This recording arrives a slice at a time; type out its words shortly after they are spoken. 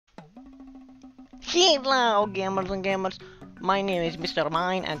Hello gamers and gamers, my name is Mr.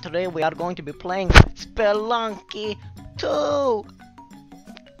 Bein and today we are going to be playing Spelunky 2!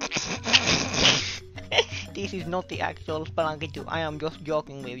 This is not the actual Spelunky 2, I am just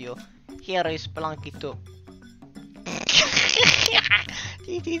joking with you. Here is Spelunky 2.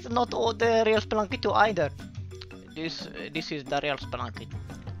 This is not the real Spelunky 2 either. This is the real Spelunky.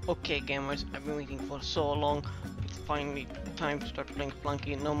 Okay gamers, I've been waiting for so long. It's finally time to start playing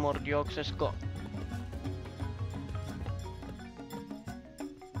Spelunky. No more jokes, let's go.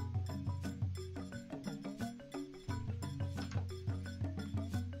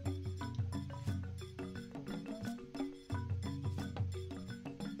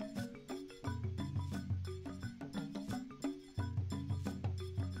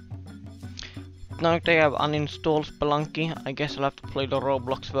 Now that I have uninstalled Spelunky, I guess I'll have to play the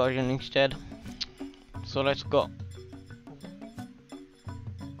Roblox version instead. So let's go.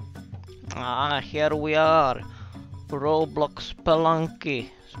 Here we are. Roblox Spelunky.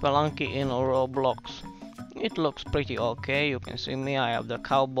 Spelunky in Roblox. It looks pretty okay. You can see me. I have the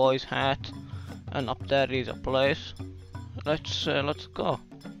cowboy's hat, and up there is a place. Let's go.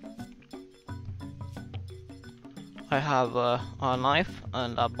 I have a knife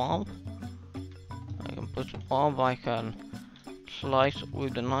and a bomb. I can put a bomb. I can slice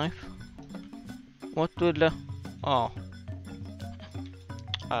with the knife. What will the... Oh.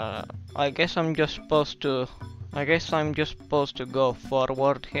 I guess I'm just supposed to go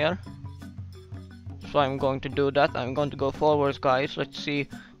forward here. So I'm going to do that. I'm going to go forwards, guys. Let's see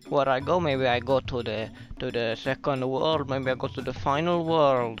where I go. Maybe I go to the second world. Maybe I go to the final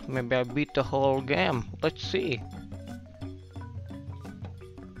world. Maybe I beat the whole game. Let's see.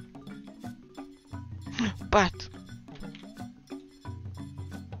 But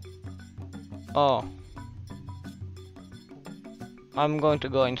oh, I'm going to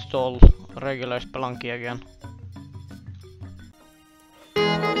go install regular Spelunky again.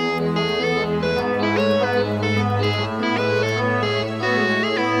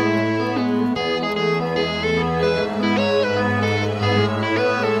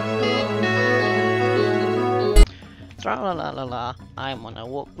 Tra la la la la, I'm on a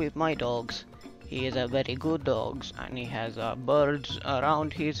walk with my dogs. He is a very good dog, and he has birds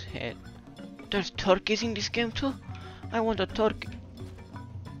around his head. There's turkeys in this game too? I want a turkey.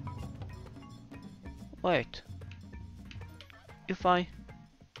 Wait. If I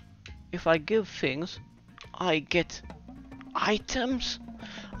give things, I get items.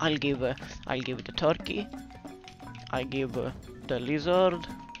 I'll give the turkey. I give the lizard.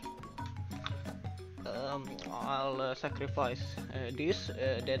 I'll sacrifice this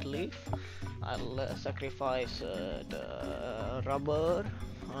dead leaf. I'll sacrifice the rubber.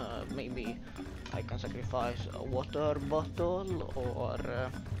 Maybe I can sacrifice a water bottle or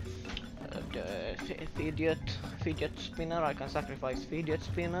the fidget spinner. I can sacrifice fidget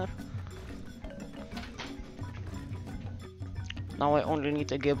spinner. Now I only need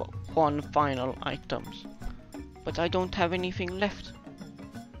to give one final items, but I don't have anything left.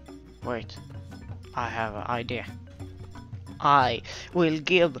 Wait, I have an idea. I will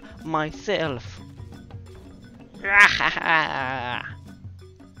give myself.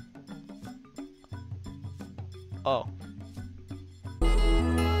 Oh.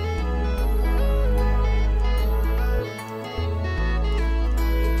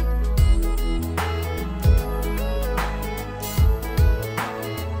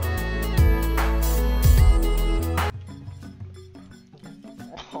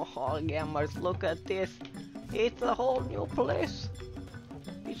 Oh, gamers, look at this. It's a whole new place.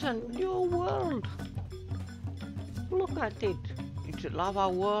 It's a new world. Look at it. It's a lava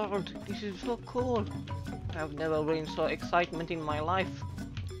world. This is so cool. I've never been so excited in my life.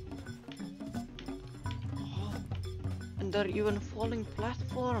 Oh, and they're even falling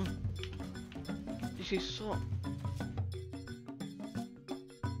platform. This is so...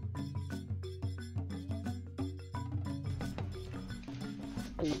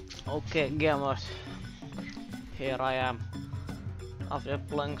 Okay, gamers. Here I am. After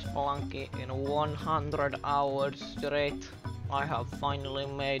playing Spelunky in 100 hours straight, I have finally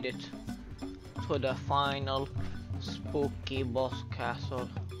made it to the final spooky boss castle.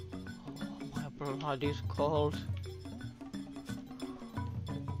 Oh, my blood is cold.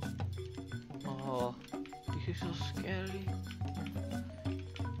 Oh, this is so scary.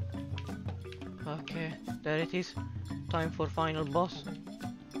 Okay, there it is. Time for final boss.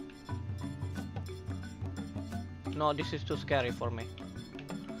 No, this is too scary for me.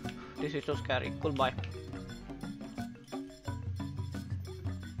 This is too scary. Goodbye.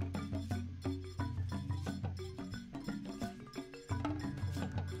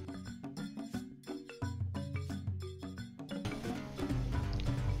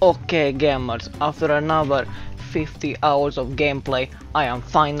 Okay gamers, after another 50 hours of gameplay, I am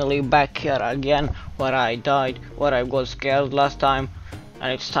finally back here again, where I died, where I got scared last time,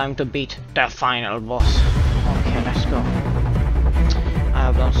 and it's time to beat the final boss. Okay, let's go. I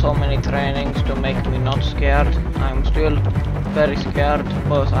have done so many trainings to make me not scared. I'm still very scared,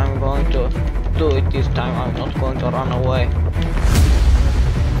 but I'm going to do it this time. I'm not going to run away.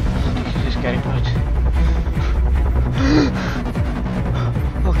 This is a scary part.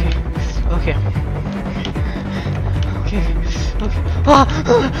 Okay. Okay. Ah!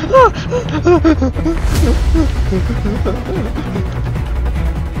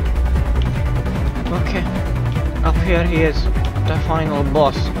 Okay. Up here he is, the final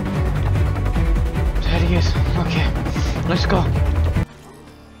boss. There he is. Okay. Let's go.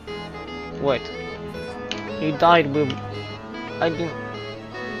 Wait. He died with... I didn't...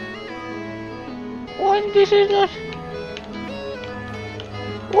 What? This is not...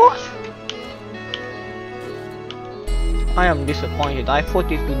 What? I am disappointed. I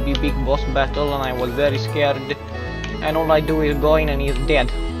thought it would be big boss battle and I was very scared. And all I do is go in and he's dead.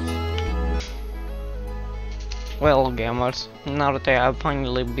 Well gamers, now that I have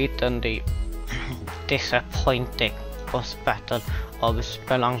finally beaten the disappointing boss battle of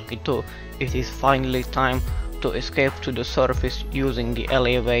Spelunky 2, it is finally time to escape to the surface using the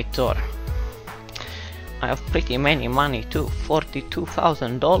elevator. I have pretty many money too,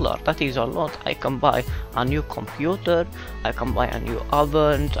 $42,000, that is a lot. I can buy a new computer, I can buy a new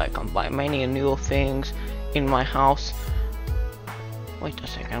oven, I can buy many new things in my house. Wait a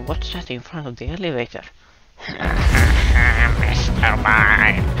second, what's that in front of the elevator? Mr.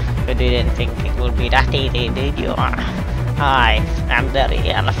 Bein, you didn't think it would be that easy, did you? I am the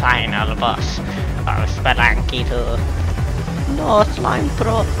real final boss of Spelunky 2. No, Slime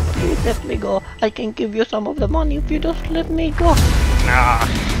Pro, please let me go. I can give you some of the money if you just let me go. No,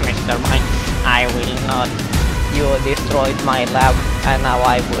 Mr. Bein, I will not. You destroyed my lab, and now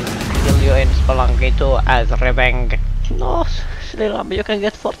I will kill you in Spelunky 2 as revenge. No, Slilam, you can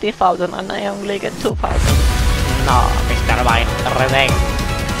get 40,000 and I only get 2,000. No, Mr. Bein, revenge.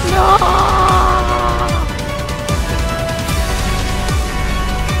 No!